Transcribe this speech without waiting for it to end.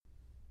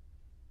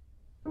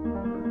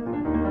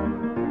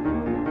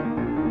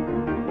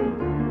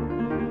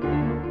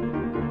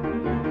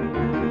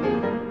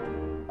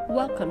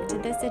welcome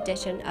to this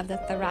edition of the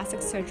Thoracic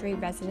Surgery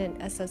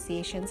Resident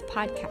Association's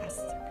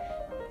podcast.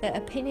 The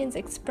opinions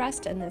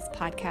expressed in this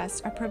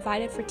podcast are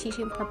provided for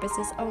teaching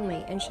purposes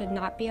only and should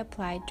not be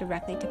applied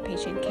directly to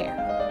patient care.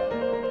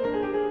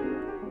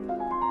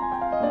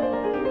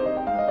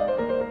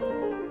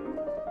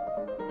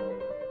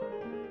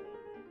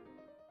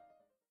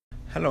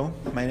 Hello,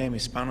 my name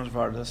is Panos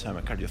Vardas. I'm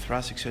a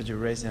cardiothoracic surgery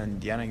resident at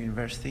Indiana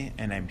University,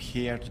 and I'm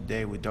here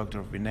today with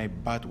Dr. Vinay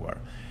Badwar,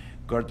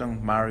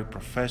 Gordon Murray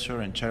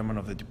Professor and Chairman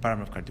of the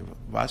Department of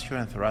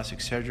Cardiovascular and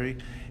Thoracic Surgery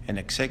and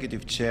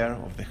Executive Chair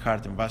of the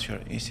Heart and Vascular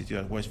Institute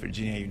at West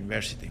Virginia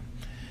University.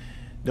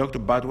 Dr.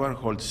 Badwar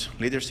holds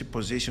leadership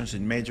positions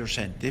in major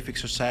scientific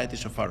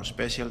societies of our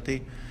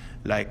specialty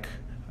like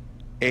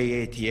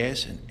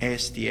AATS and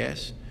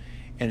ASTS,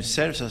 and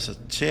serves as a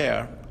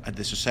chair at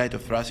the Society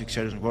of Thoracic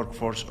Surgeons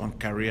Workforce on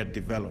Career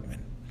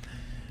Development.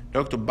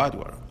 Dr.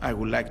 Badwar, I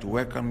would like to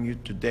welcome you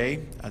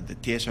today at the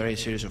TSRA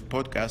series of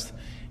podcasts.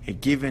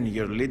 Given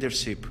your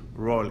leadership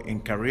role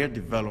in career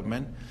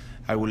development,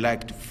 I would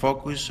like to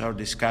focus our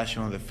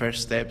discussion on the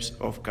first steps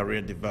of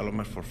career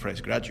development for fresh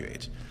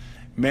graduates.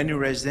 Many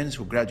residents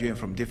who graduate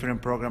from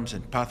different programs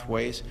and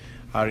pathways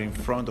are in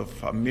front of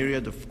a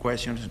myriad of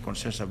questions and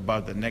concerns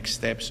about the next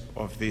steps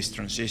of this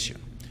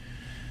transition.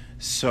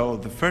 So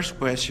the first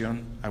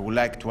question I would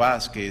like to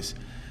ask is,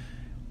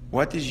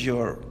 what is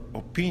your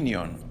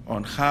opinion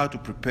on how to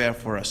prepare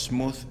for a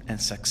smooth and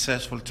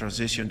successful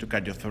transition to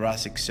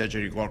cardiothoracic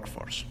surgery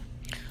workforce?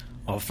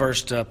 Well,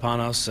 first,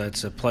 Panos,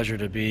 it's a pleasure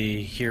to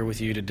be here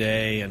with you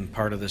today and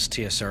part of this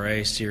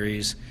TSRA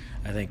series.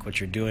 I think what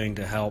you're doing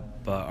to help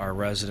our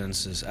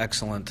residents is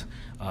excellent,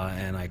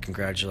 and I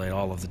congratulate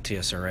all of the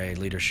TSRA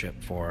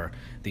leadership for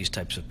these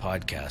types of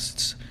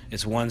podcasts.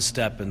 It's one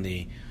step in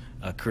the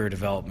career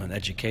development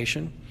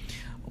education.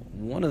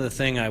 One of the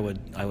things I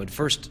would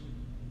first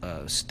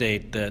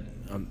state that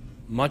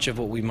much of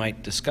what we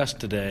might discuss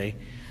today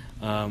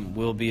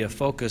will be a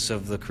focus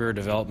of the career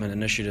development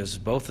initiatives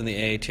both in the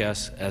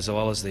AATS as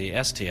well as the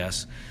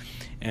STS.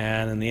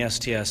 And in the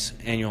STS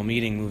annual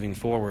meeting moving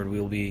forward,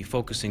 we'll be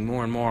focusing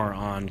more and more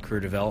on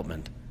career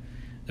development.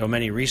 There are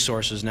many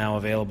resources now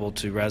available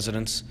to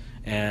residents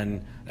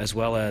and as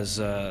well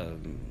as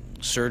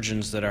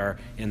surgeons that are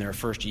in their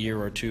first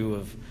year or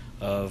two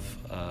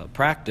of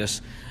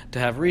practice to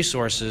have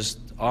resources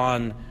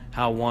on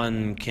how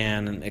one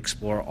can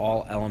explore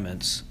all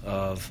elements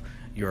of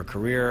your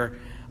career,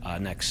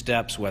 next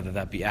steps, whether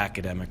that be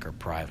academic or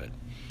private.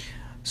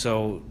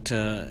 So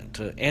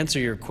to answer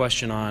your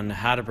question on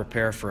how to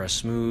prepare for a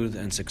smooth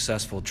and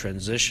successful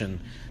transition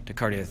to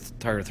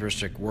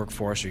cardiothoracic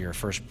workforce or your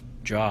first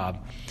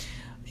job,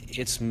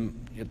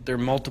 there are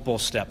multiple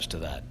steps to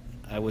that.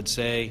 I would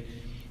say,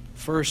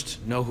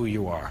 first, know who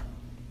you are.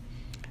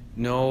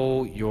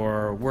 Know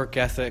your work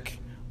ethic,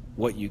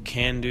 what you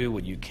can do,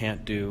 what you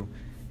can't do,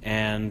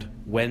 and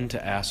when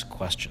to ask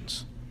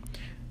questions.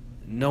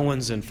 No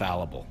one's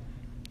infallible.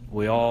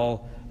 We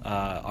all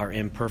are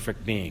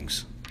imperfect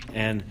beings.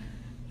 And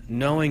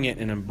knowing it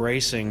and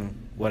embracing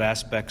what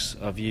aspects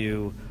of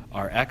you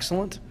are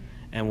excellent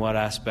and what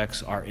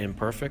aspects are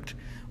imperfect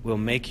will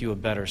make you a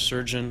better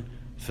surgeon,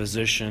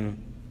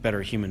 physician,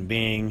 better human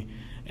being,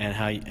 and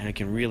it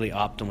can really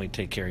optimally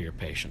take care of your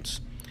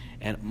patients.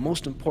 And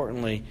most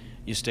importantly,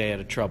 you stay out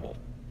of trouble,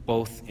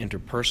 both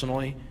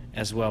interpersonally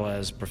as well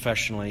as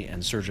professionally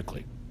and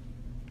surgically.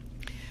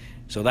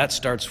 So that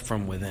starts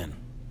from within.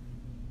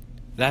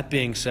 That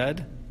being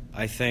said,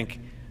 I think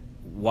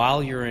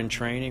while you're in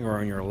training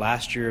or in your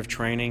last year of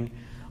training,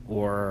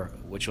 or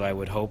which I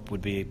would hope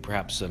would be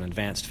perhaps an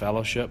advanced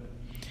fellowship,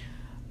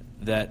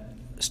 that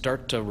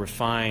start to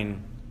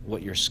refine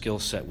what your skill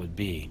set would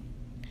be.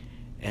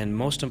 And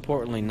most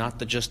importantly, not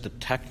just the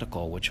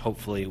technical, which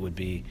hopefully would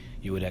be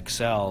you would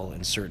excel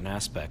in certain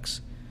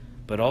aspects,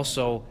 but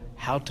also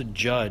how to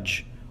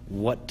judge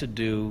what to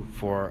do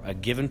for a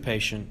given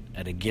patient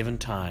at a given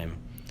time,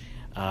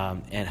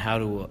 and how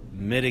to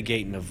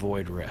mitigate and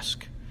avoid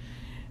risk.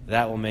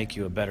 That will make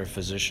you a better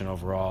physician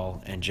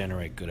overall and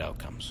generate good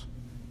outcomes.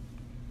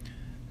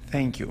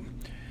 Thank you.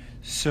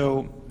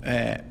 So,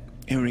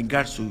 in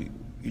regards to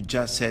you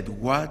just said,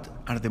 what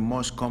are the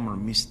most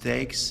common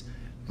mistakes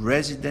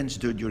residents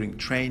do during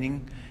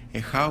training,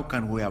 and how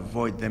can we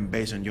avoid them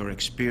based on your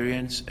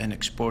experience and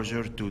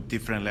exposure to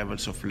different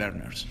levels of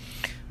learners?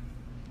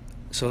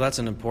 So that's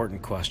an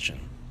important question.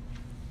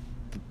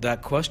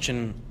 That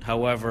question,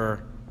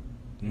 however,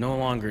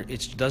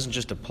 it doesn't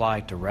just apply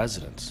to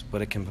residents,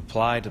 but it can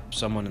apply to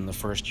someone in the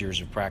first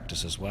years of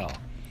practice as well.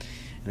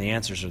 And the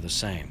answers are the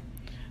same.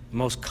 The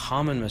most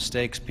common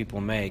mistakes people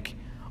make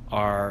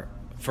are,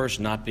 first,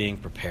 not being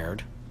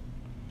prepared.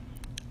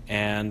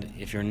 And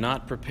if you're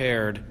not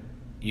prepared,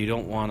 you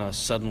don't want to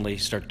suddenly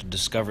start to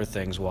discover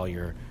things while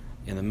you're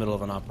in the middle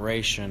of an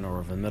operation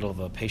or in the middle of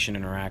a patient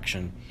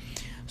interaction.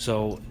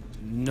 So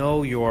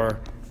know your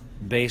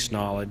base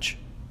knowledge,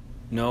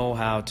 know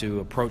how to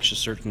approach a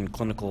certain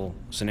clinical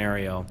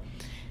scenario,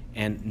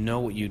 and know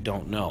what you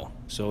don't know.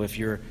 So if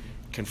you're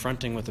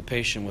confronting with a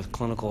patient with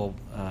clinical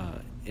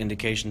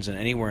indications in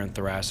anywhere in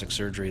thoracic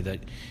surgery that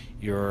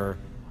you're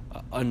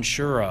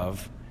unsure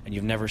of and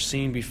you've never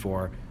seen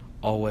before,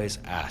 always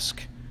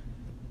ask.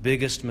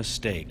 Biggest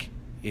mistake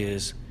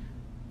is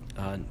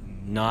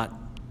not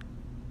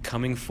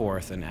coming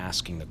forth and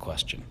asking the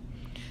question.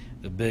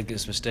 The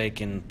biggest mistake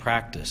in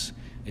practice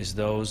is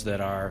those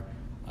that are,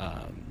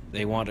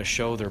 they want to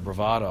show their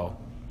bravado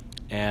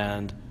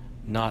and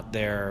not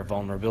their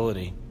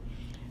vulnerability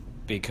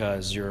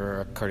because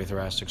you're a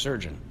cardiothoracic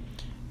surgeon.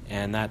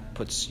 And that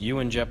puts you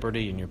in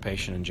jeopardy and your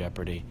patient in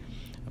jeopardy.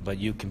 But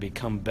you can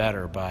become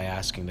better by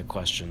asking the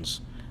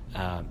questions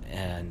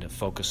and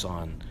focus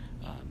on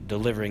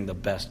delivering the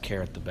best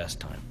care at the best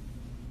time.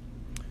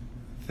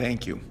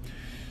 Thank you.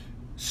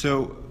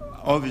 So,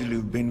 obviously,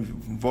 you've been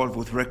involved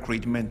with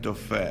recruitment of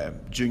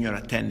junior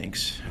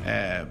attendings,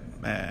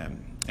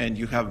 and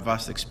you have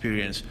vast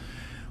experience.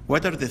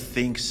 What are the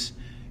things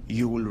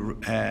you will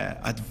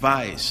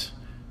advise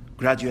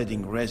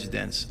graduating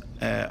residents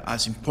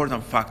as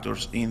important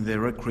factors in the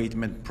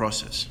recruitment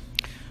process?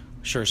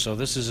 Sure. So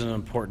this is an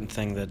important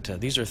thing that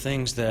these are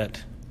things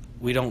that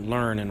we don't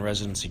learn in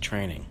residency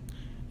training,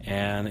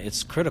 and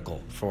it's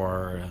critical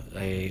for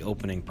a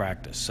opening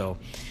practice. So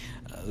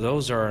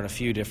those are in a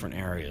few different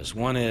areas.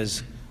 One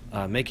is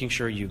making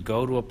sure you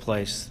go to a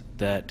place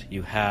that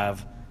you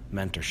have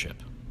mentorship.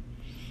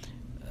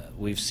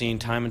 We've seen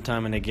time and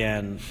time and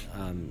again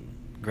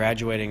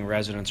graduating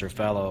residents or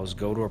fellows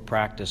go to a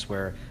practice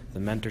where the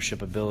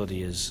mentorship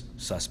ability is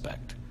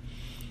suspect,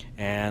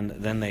 and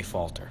then they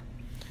falter.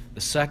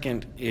 The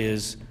second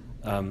is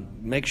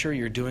make sure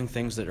you're doing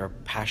things that are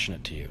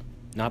passionate to you,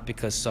 not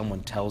because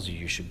someone tells you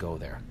you should go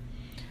there.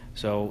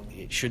 So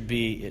it should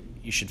be,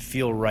 you should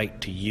feel right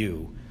to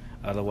you,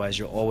 otherwise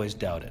you'll always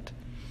doubt it.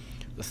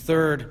 The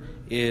third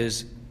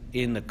is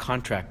in the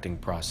contracting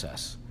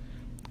process.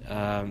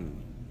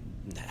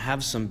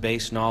 Have some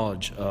base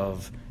knowledge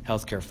of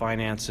healthcare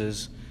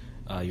finances,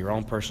 your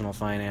own personal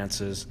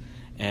finances,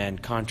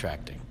 and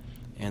contracting.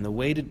 And the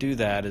way to do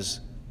that is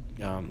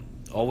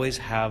always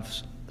have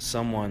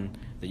someone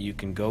that you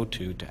can go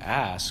to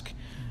ask.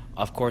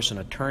 Of course, an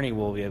attorney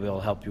will be able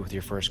to help you with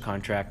your first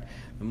contract,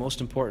 but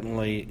most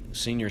importantly,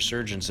 senior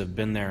surgeons have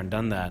been there and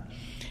done that.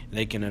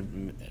 They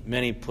can, at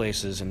many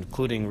places,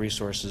 including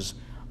resources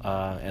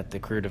at the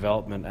career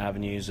development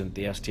avenues and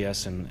the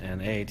STS and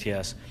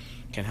AATS,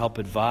 can help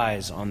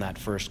advise on that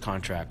first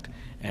contract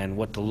and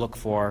what to look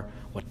for,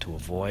 what to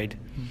avoid,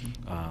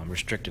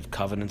 restrictive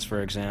covenants,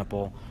 for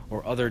example,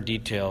 or other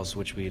details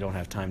which we don't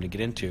have time to get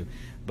into.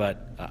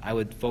 But I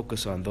would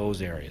focus on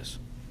those areas.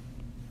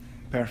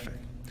 Perfect.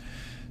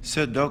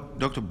 So,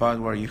 Dr.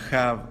 Badwar, you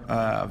have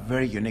a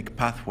very unique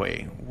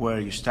pathway where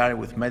you started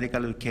with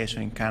medical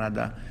education in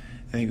Canada,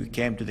 then you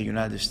came to the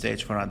United States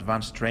for an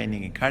advanced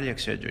training in cardiac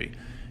surgery.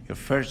 Your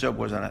first job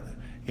was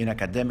in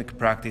academic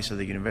practice at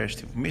the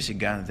University of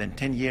Michigan, then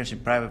 10 years in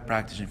private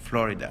practice in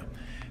Florida.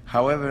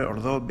 However,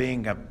 although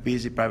being a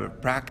busy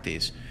private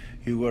practice,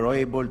 you were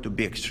able to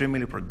be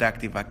extremely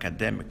productive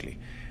academically.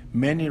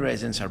 Many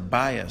residents are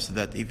biased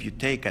that if you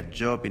take a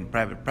job in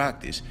private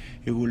practice,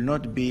 you will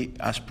not be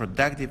as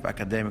productive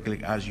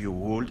academically as you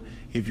would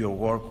if you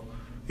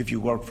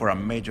work for a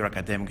major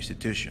academic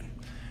institution.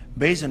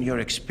 Based on your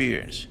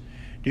experience,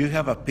 do you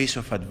have a piece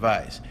of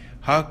advice?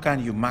 How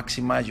can you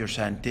maximize your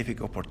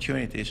scientific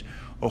opportunities,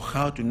 or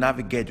how to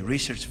navigate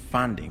research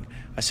funding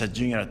as a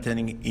junior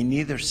attending in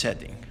either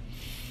setting?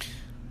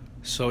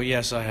 So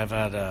yes, I have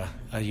had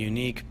a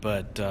unique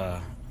but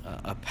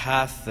a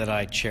path that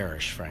I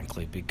cherish,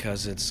 frankly,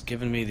 because it's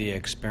given me the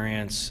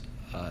experience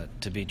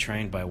to be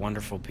trained by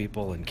wonderful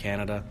people in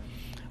Canada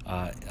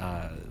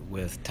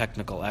with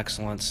technical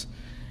excellence,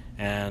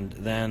 and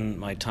then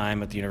my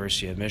time at the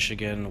University of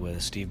Michigan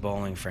with Steve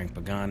Bowling, Frank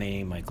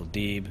Pagani, Michael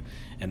Deeb,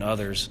 and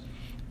others.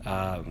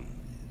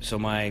 So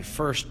my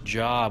first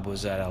job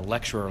was at a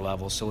lecturer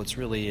level, so it's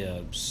really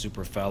a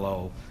super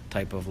fellow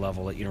type of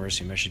level at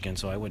University of Michigan,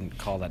 so I wouldn't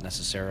call that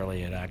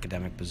necessarily an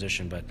academic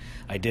position, but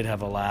I did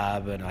have a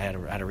lab and I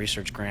had a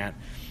research grant.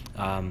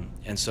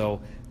 And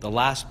so the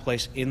last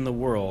place in the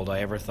world I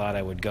ever thought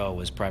I would go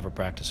was private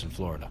practice in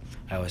Florida.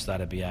 I always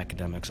thought it'd be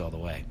academics all the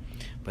way,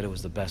 but it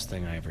was the best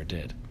thing I ever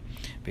did,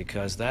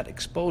 because that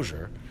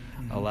exposure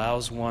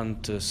allows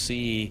one to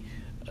see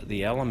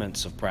the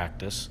elements of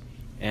practice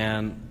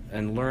and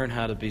learn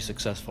how to be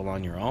successful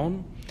on your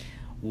own,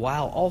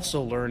 while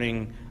also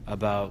learning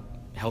about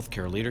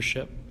healthcare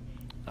leadership.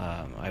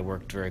 I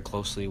worked very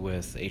closely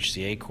with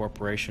HCA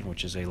Corporation,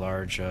 which is a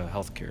large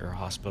healthcare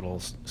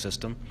hospital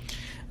system,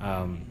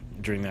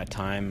 during that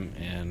time,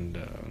 and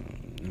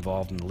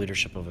involved in the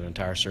leadership of an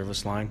entire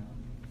service line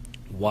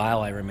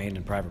while I remained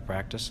in private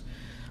practice.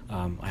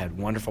 I had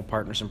wonderful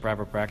partners in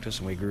private practice,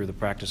 and we grew the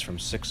practice from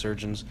 6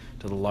 surgeons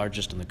to the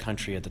largest in the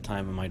country at the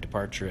time of my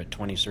departure at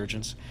 20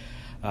 surgeons.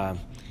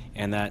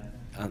 And that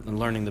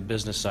learning the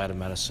business side of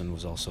medicine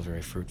was also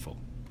very fruitful.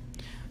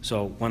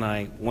 So when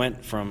I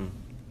went from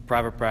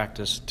private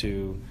practice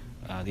to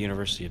the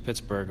University of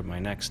Pittsburgh, my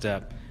next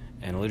step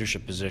and a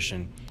leadership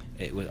position,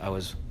 I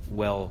was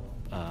well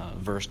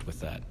versed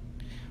with that.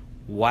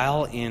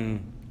 While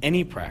in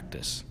any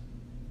practice,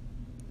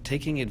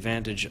 taking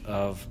advantage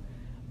of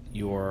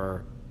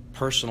your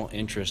personal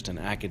interest in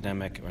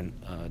academic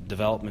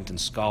development and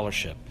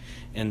scholarship.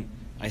 And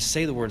I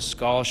say the word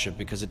scholarship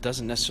because it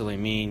doesn't necessarily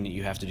mean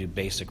you have to do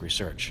basic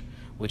research,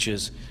 which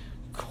is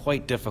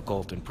quite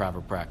difficult in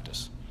private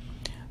practice.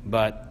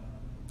 But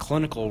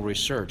clinical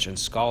research and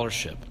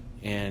scholarship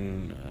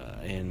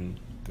in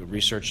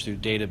research through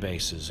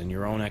databases and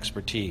your own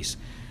expertise,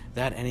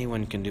 that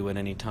anyone can do at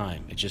any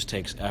time. It just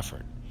takes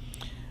effort.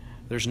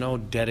 There's no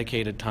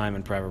dedicated time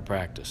in private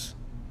practice.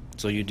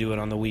 So you do it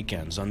on the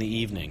weekends, on the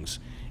evenings,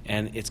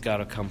 and it's got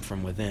to come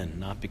from within,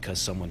 not because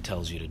someone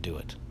tells you to do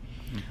it.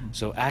 Mm-hmm.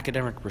 So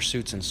academic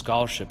pursuits and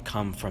scholarship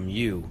come from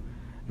you,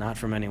 not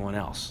from anyone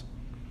else.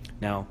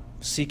 Now,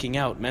 seeking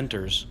out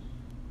mentors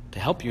to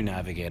help you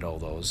navigate all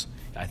those,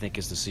 I think,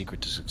 is the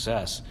secret to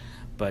success.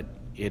 But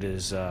it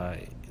is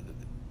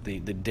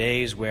the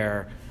days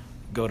where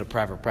you go to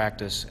private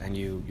practice and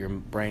your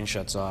brain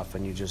shuts off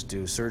and you just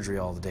do surgery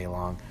all the day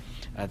long,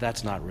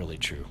 that's not really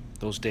true.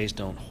 Those days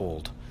don't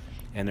hold.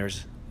 And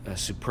there's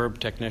superb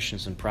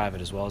technicians in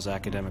private as well as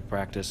academic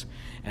practice,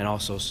 and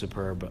also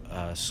superb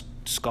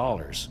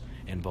scholars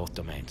in both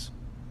domains.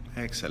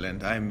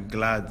 Excellent. I'm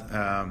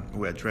glad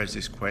we addressed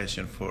this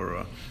question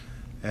for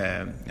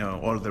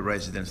all the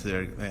residents that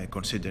are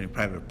considering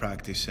private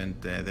practice, and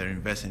they're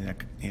investing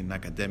in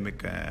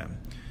academic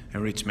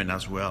enrichment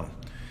as well.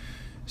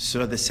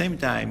 So at the same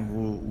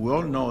time, we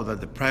all know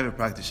that the private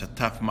practice is a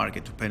tough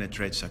market to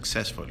penetrate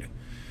successfully.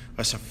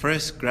 As a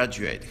fresh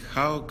graduate,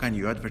 how can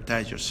you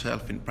advertise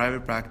yourself in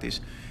private practice,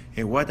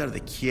 and what are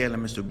the key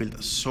elements to build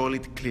a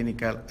solid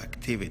clinical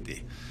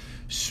activity?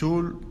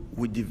 Should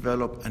we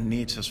develop a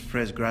niche as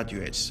fresh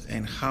graduates,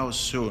 and how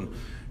soon?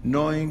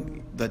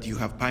 Knowing that you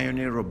have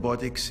pioneered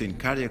robotics in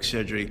cardiac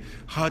surgery,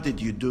 how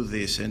did you do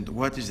this, and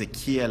what is the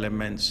key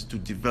elements to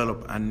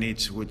develop a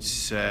niche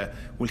which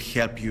will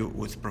help you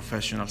with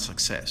professional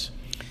success?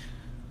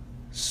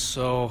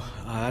 So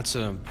that's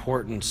an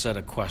important set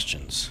of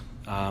questions.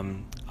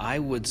 I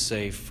would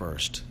say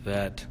first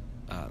that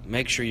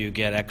make sure you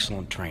get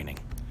excellent training.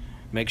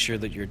 Make sure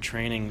that your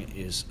training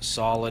is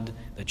solid,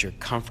 that you're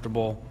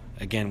comfortable,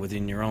 again,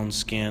 within your own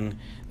skin,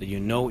 that you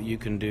know what you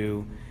can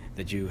do,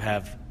 that you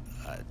have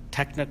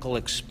technical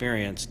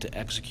experience to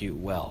execute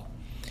well.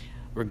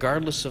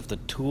 Regardless of the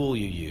tool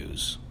you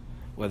use,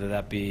 whether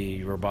that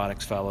be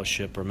robotics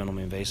fellowship or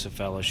minimally invasive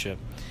fellowship,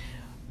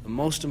 the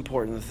most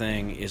important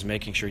thing is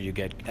making sure you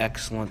get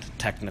excellent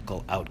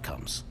technical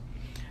outcomes.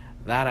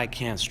 That I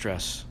can't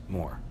stress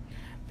more,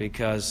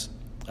 because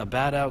a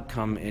bad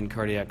outcome in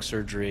cardiac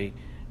surgery,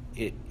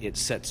 it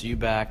sets you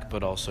back,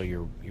 but also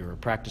your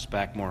practice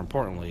back. More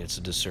importantly, it's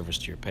a disservice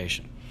to your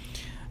patient.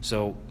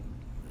 So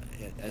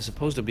as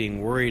opposed to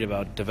being worried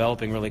about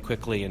developing really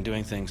quickly and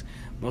doing things,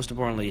 most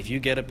importantly, if you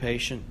get a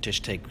patient,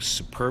 just take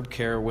superb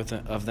care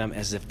of them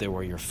as if they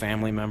were your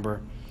family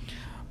member,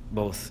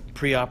 both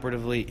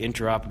preoperatively,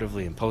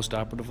 intraoperatively, and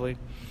postoperatively.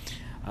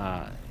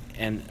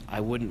 And I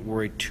wouldn't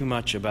worry too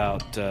much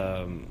about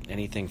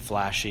anything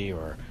flashy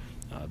or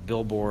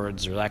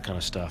billboards or that kind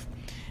of stuff.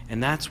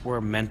 And that's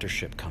where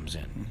mentorship comes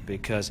in,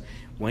 because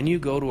when you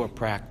go to a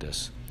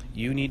practice,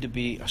 you need to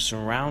be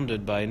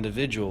surrounded by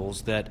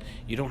individuals that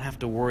you don't have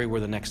to worry where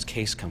the next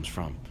case comes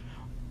from.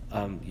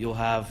 You'll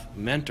have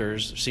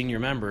mentors, senior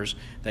members,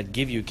 that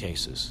give you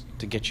cases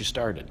to get you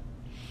started,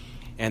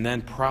 and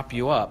then prop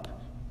you up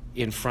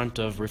in front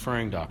of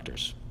referring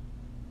doctors.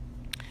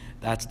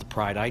 That's the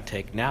pride I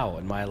take now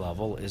at my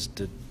level, is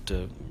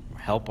to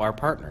help our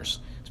partners,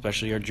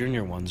 especially our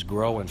junior ones,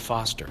 grow and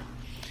foster.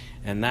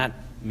 And that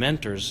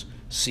mentors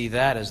see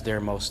that as their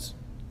most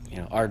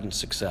ardent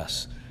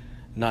success,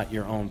 not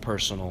your own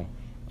personal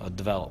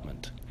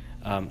development.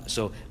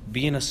 So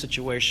be in a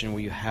situation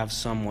where you have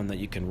someone that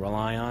you can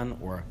rely on,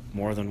 or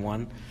more than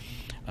one.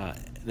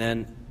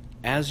 Then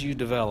as you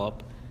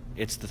develop,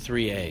 it's the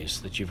 3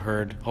 A's that you've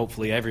heard,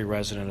 hopefully every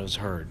resident has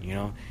heard,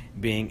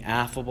 being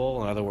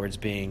affable, in other words,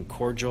 being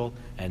cordial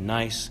and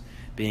nice,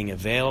 being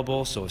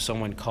available, so if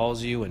someone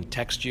calls you and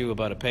texts you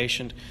about a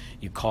patient,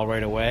 you call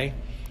right away,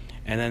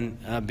 and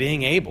then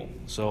being able,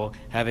 so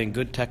having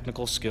good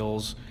technical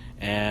skills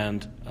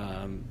and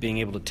being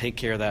able to take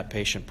care of that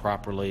patient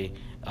properly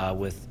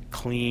with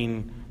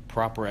clean,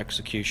 proper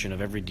execution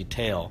of every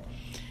detail,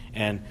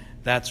 and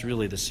that's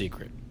really the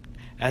secret.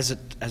 As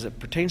it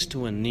pertains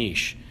to a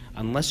niche,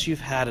 unless you've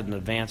had an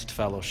advanced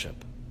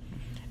fellowship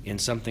in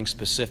something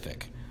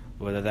specific,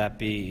 whether that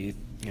be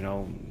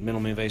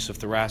minimally invasive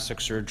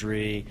thoracic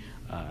surgery,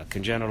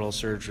 congenital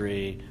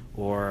surgery,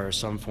 or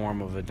some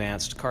form of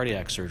advanced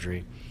cardiac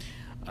surgery,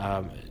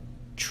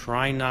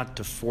 try not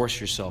to force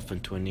yourself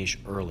into a niche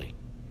early.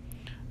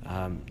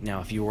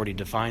 Now, if you already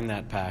define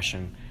that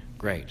passion,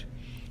 great.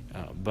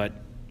 But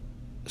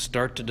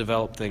start to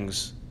develop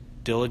things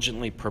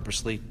diligently,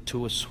 purposely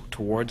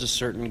towards a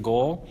certain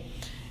goal.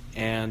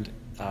 And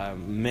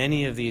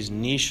many of these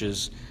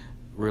niches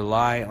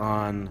rely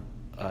on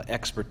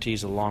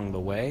expertise along the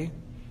way.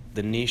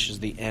 The niche is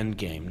the end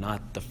game,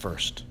 not the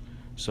first.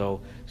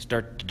 So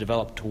start to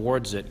develop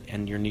towards it,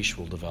 and your niche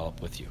will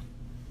develop with you.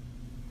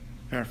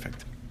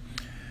 Perfect.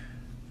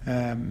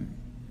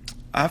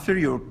 After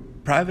your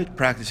private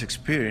practice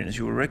experience,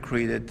 you were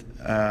recruited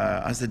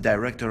as the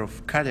director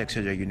of cardiac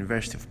surgery at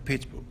University of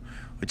Pittsburgh,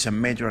 which is a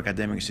major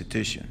academic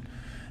institution.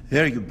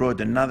 There you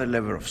brought another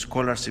level of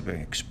scholarship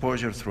and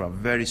exposure through a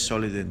very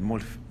solid and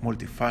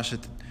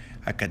multifaceted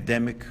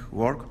academic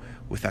work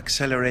with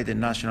accelerated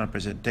national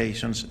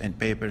presentations and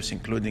papers,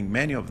 including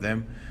many of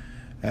them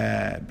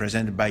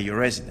presented by your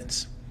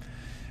residents.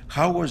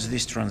 How was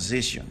this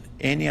transition?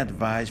 Any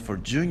advice for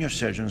junior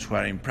surgeons who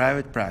are in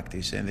private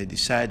practice and they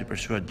decide to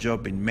pursue a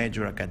job in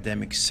major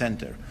academic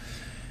center,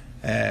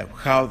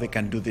 how they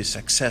can do this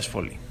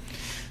successfully?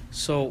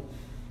 So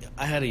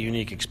I had a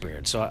unique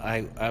experience. So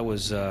I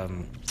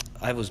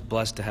was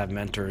blessed to have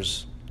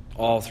mentors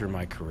all through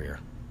my career.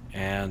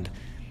 And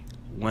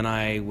when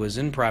I was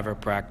in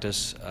private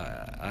practice,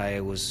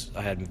 I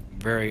had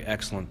very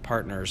excellent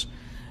partners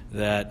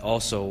that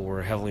also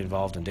were heavily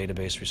involved in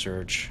database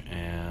research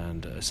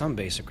and some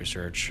basic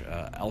research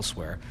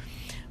elsewhere,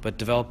 but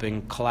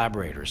developing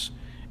collaborators.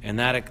 And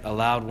that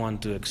allowed one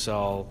to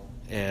excel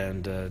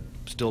and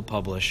still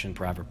publish in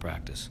private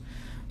practice.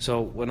 So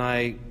when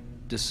I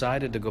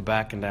decided to go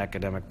back into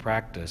academic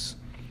practice,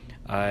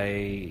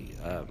 I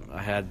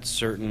had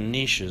certain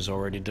niches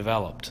already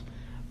developed,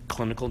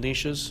 clinical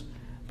niches,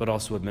 but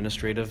also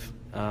administrative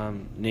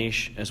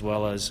niche, as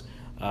well as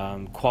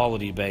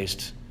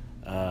quality-based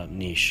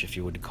niche, if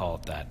you would call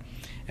it that.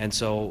 And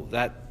so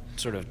that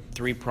sort of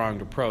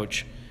three-pronged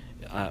approach,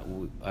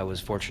 I was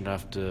fortunate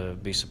enough to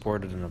be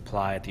supported and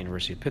apply at the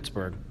University of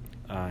Pittsburgh,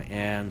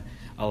 and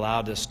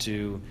allowed us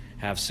to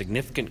have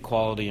significant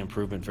quality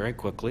improvement very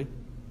quickly,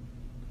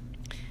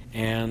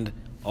 and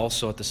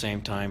also at the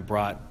same time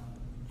brought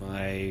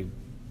my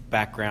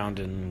background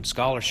in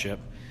scholarship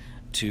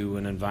to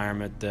an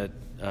environment that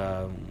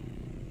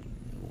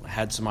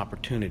had some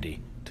opportunity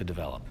to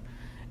develop.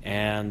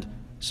 And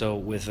so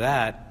with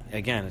that,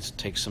 again, it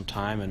takes some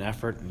time and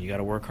effort, and you got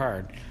to work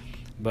hard.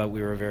 But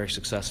we were very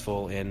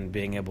successful in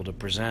being able to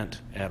present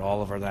at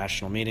all of our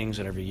national meetings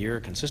and every year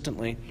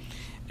consistently.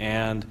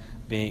 And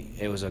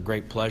it was a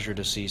great pleasure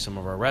to see some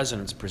of our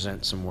residents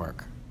present some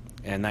work.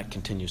 And that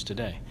continues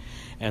today.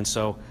 And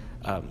so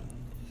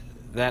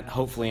that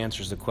hopefully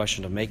answers the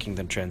question of making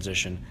the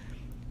transition.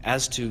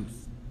 As to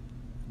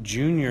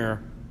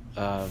junior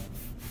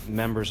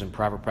members in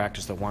private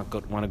practice that want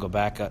to go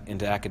back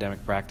into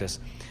academic practice,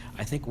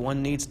 I think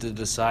one needs to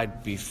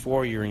decide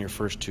before you're in your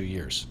first 2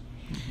 years,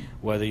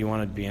 whether you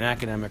want to be an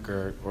academic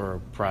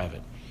or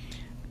private.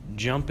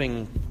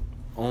 Jumping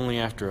only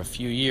after a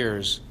few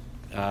years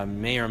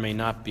may or may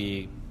not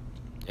be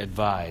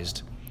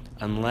advised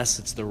unless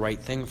it's the right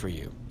thing for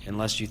you,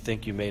 unless you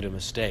think you made a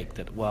mistake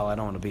that, well, I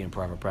don't want to be in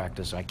private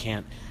practice, I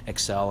can't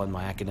excel in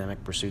my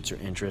academic pursuits or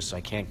interests,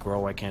 I can't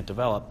grow, I can't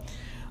develop.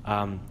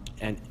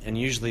 And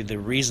usually the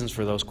reasons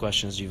for those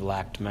questions, you've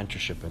lacked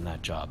mentorship in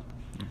that job,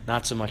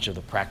 not so much of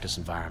the practice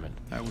environment.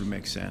 That would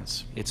make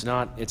sense. It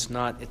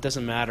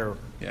doesn't matter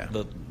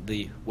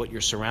what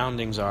your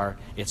surroundings are,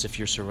 it's if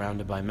you're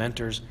surrounded by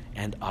mentors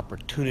and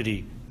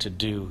opportunity to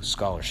do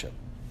scholarship.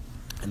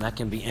 And that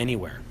can be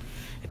anywhere.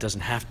 It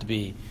doesn't have to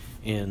be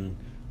in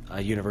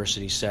a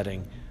university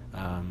setting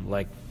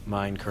like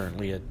mine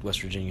currently at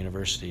West Virginia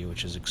University,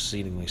 which is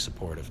exceedingly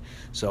supportive.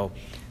 So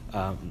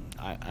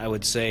I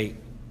would say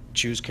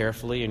choose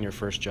carefully in your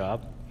first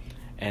job,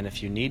 and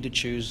if you need to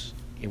choose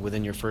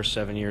within your first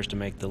 7 years to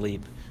make the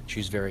leap,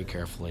 choose very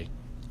carefully.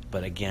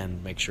 But again,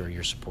 make sure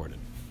you're supported.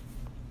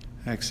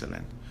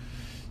 Excellent.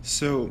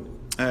 So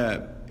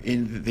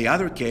in the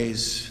other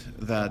case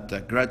that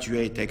a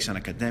graduate takes an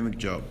academic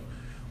job,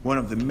 one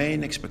of the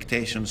main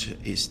expectations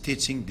is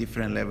teaching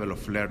different level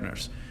of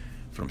learners,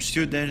 from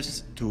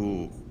students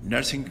to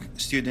nursing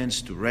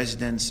students to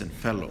residents and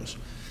fellows.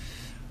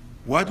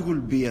 What will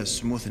be a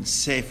smooth and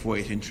safe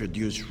way to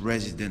introduce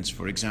residents,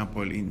 for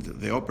example, in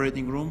the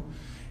operating room,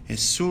 and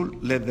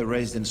should let the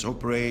residents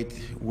operate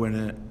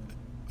when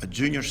a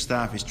junior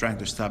staff is trying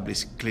to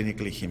establish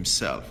clinically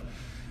himself?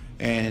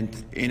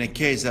 And in a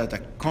case that a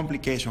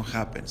complication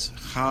happens,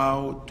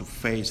 how to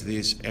face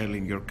this early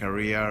in your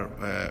career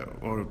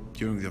or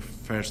during the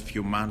first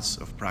few months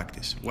of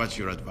practice? What's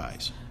your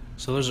advice?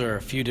 So those are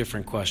a few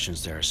different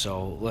questions there,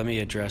 so let me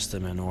address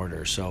them in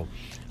order. So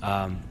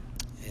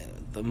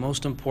the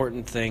most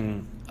important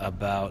thing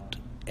about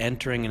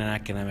entering an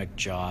academic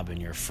job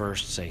in your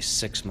first, say,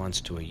 6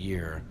 months to a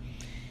year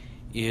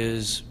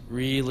is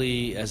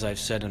really, as I've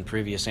said in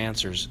previous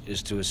answers,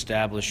 is to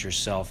establish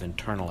yourself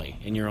internally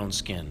in your own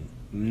skin.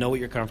 Know what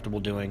you're comfortable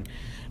doing,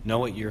 know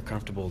what you're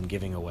comfortable in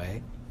giving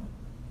away,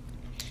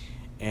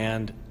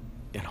 and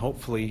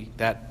hopefully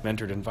that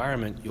mentored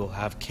environment, you'll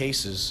have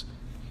cases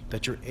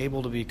that you're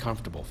able to be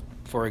comfortable.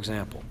 For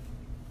example,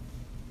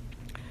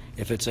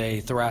 if it's a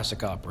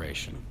thoracic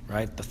operation,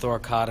 right? The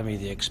thoracotomy,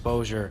 the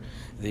exposure,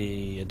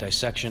 the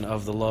dissection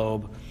of the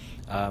lobe,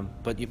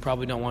 but you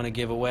probably don't want to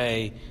give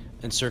away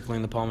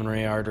encircling the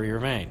pulmonary artery or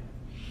vein.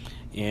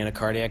 In a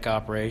cardiac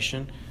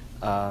operation,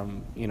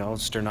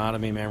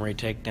 sternotomy, memory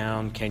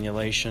takedown,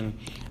 cannulation,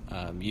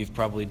 you've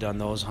probably done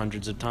those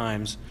hundreds of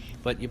times,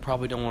 but you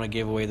probably don't want to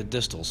give away the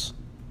distals.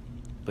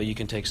 but you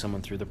can take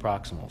someone through the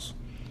proximals.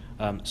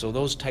 So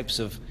those types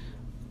of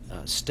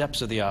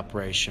steps of the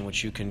operation,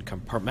 which you can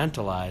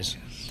compartmentalize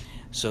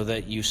so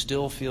that you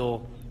still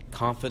feel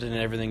confident in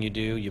everything you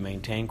do, you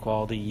maintain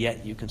quality,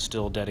 yet you can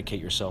still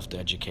dedicate yourself to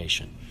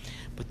education.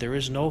 But there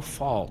is no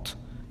fault,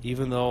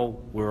 even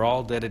though we're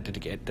all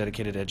dedicated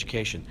to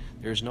education,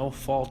 there's no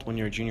fault when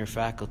you're a junior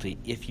faculty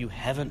if you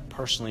haven't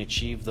personally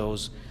achieved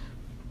those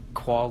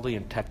quality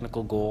and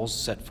technical goals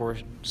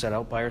set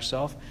out by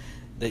yourself,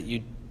 that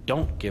you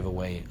don't give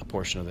away a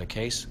portion of the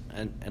case.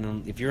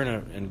 And if you're in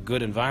a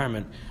good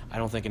environment, I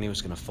don't think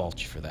anyone's going to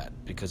fault you for that,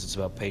 because it's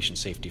about patient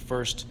safety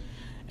first,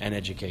 and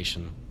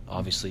education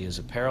obviously is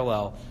a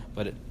parallel,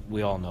 but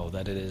we all know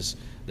that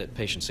that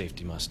patient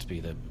safety must be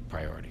the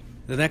priority.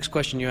 The next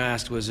question you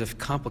asked was, if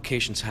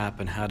complications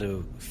happen, how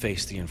to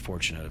face the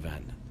unfortunate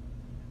event.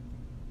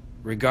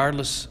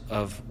 Regardless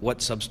of what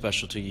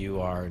subspecialty you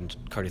are in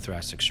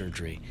cardiothoracic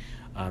surgery,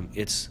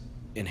 it's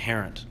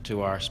inherent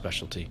to our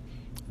specialty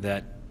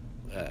that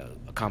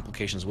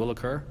complications will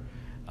occur,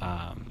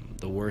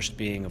 the worst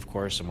being, of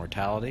course, a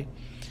mortality.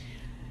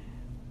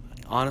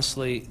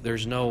 Honestly,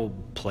 there's no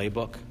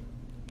playbook,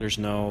 there's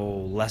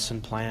no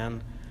lesson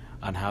plan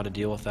on how to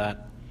deal with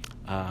that.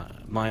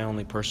 My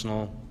only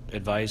personal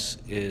advice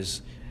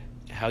is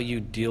how you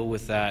deal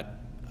with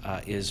that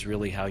is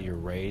really how you're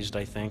raised,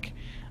 I think,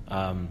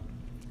 and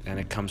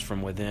it comes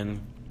from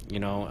within.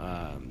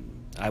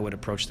 I would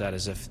approach that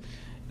as if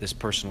this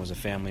person was a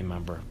family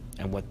member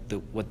and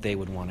what they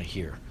would want to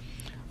hear.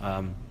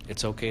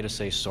 It's okay to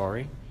say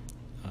sorry.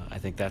 I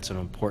think that's an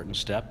important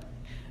step.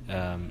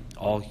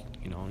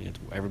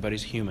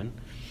 Everybody's human.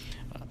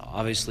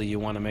 Obviously, you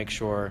want to make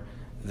sure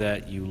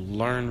that you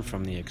learn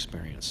from the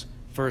experience.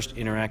 First,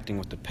 interacting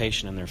with the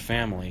patient and their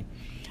family,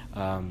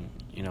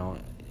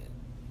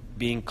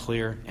 being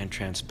clear and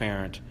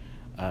transparent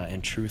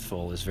and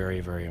truthful is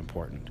very, very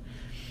important.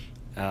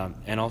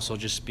 And also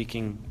just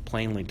speaking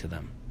plainly to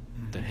them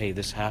that, hey,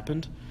 this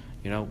happened,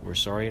 we're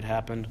sorry it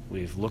happened,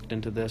 we've looked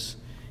into this,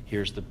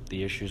 here's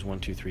the issues 1,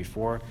 2, 3,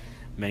 4.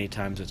 Many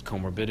times it's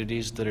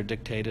comorbidities that are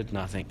dictated,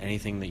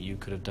 anything that you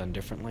could have done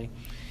differently.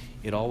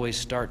 It always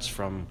starts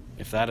from,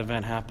 if that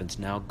event happens,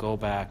 now go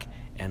back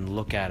and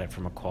look at it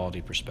from a quality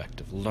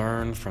perspective.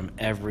 Learn from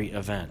every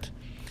event.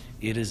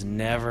 It is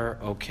never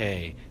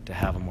okay to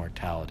have a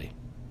mortality.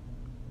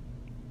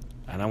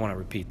 And I want to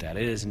repeat that.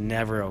 It is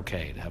never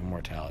okay to have a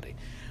mortality.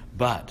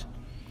 But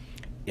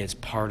it's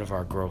part of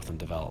our growth and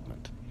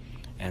development.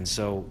 And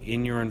so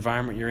in your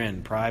environment you're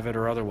in, private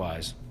or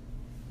otherwise,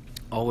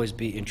 always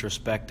be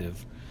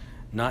introspective.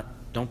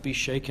 Don't be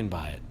shaken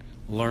by it.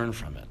 Learn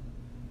from it.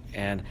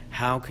 And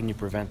how can you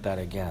prevent that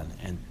again?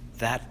 And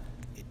that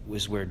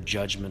is where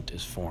judgment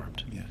is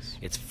formed. Yes.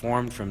 It's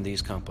formed from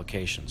these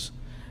complications,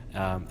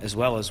 as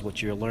well as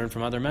what you learn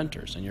from other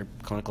mentors and your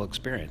clinical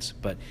experience.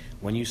 But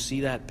when you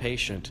see that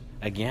patient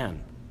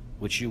again,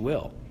 which you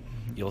will,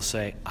 you'll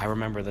say, I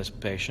remember this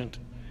patient,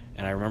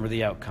 and I remember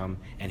the outcome,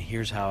 and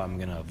here's how I'm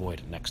going to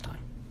avoid it next time.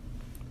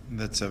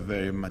 That's a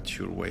very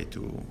mature way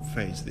to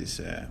face this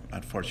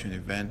unfortunate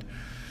event.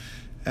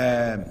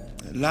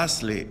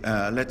 Lastly,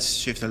 let's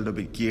shift a little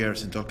bit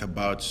gears and talk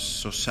about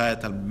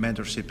societal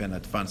mentorship and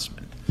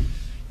advancement.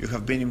 You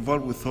have been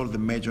involved with all the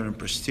major and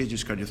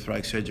prestigious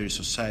cardiothoracic surgery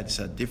societies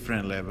at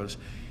different levels,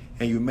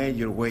 and you made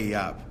your way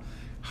up.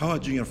 How a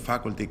junior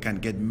faculty can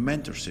get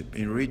mentorship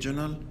in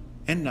regional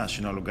and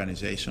national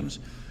organizations,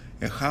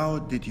 and how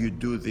did you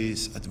do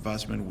this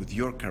advancement with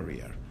your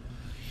career?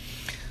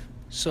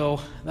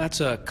 So that's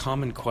a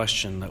common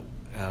question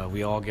that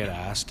we all get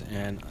asked,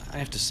 and I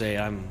have to say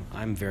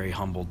I'm very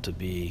humbled to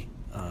be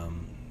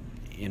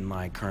in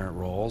my current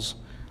roles.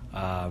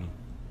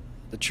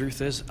 The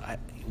truth is,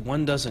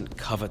 one doesn't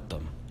covet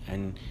them,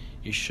 and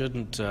you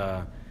shouldn't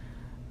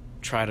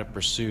try to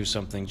pursue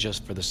something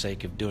just for the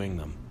sake of doing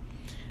them.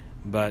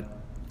 But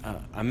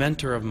a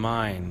mentor of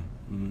mine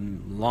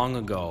long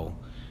ago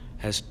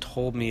has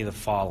told me the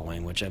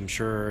following, which I'm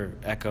sure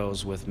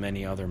echoes with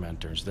many other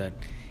mentors, that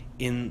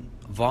in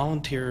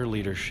volunteer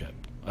leadership,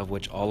 of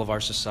which all of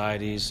our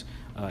societies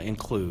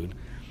include,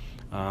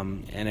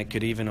 and it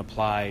could even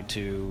apply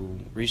to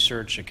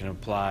research, it can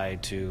apply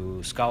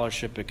to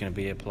scholarship, it can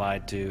be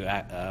applied to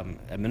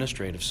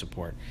administrative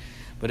support.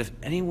 But if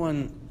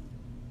anyone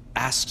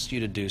asks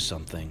you to do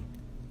something,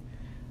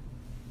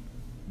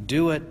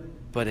 do it,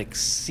 but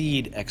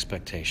exceed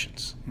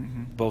expectations,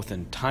 both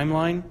in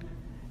timeline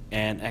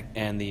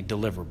and the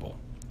deliverable.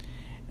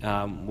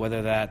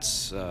 Whether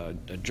that's a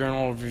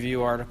journal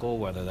review article,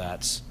 whether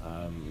that's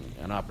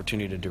an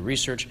opportunity to do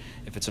research,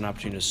 if it's an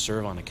opportunity to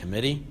serve on a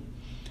committee,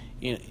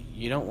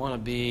 you don't want to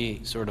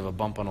be sort of a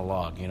bump on a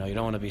log. You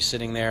don't want to be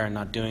sitting there and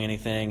not doing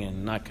anything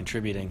and not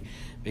contributing,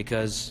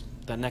 because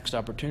that next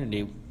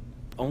opportunity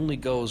only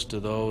goes to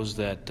those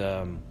that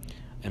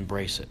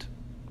embrace it.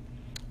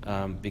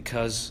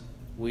 Because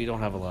we don't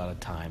have a lot of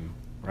time,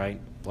 right?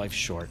 Life's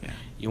short. Yeah.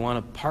 You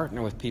want to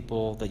partner with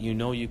people that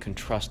you can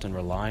trust and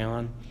rely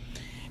on.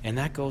 And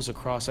that goes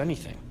across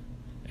anything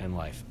in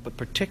life, but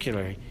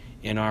particularly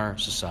in our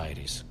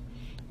societies,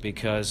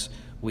 because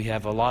we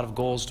have a lot of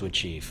goals to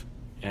achieve,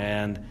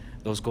 And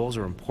those goals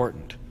are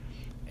important.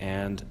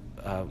 And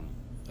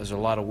there's a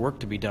lot of work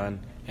to be done,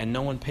 and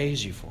no one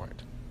pays you for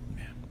it.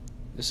 Yeah.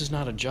 This is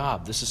not a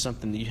job. This is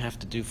something that you have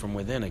to do from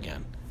within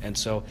again. And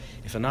so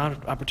if an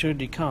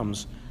opportunity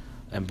comes,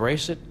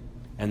 embrace it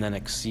and then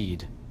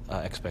exceed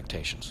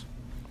expectations.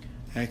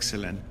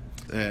 Excellent.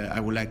 I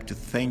would like to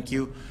thank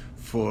you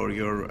for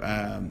your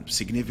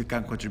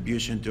significant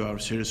contribution to our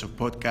series of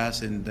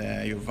podcasts and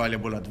your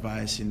valuable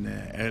advice in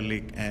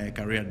early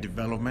career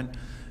development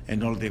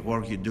and all the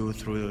work you do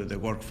through the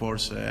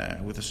workforce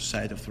with the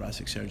Society of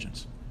Thoracic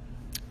Surgeons.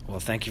 Well,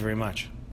 thank you very much.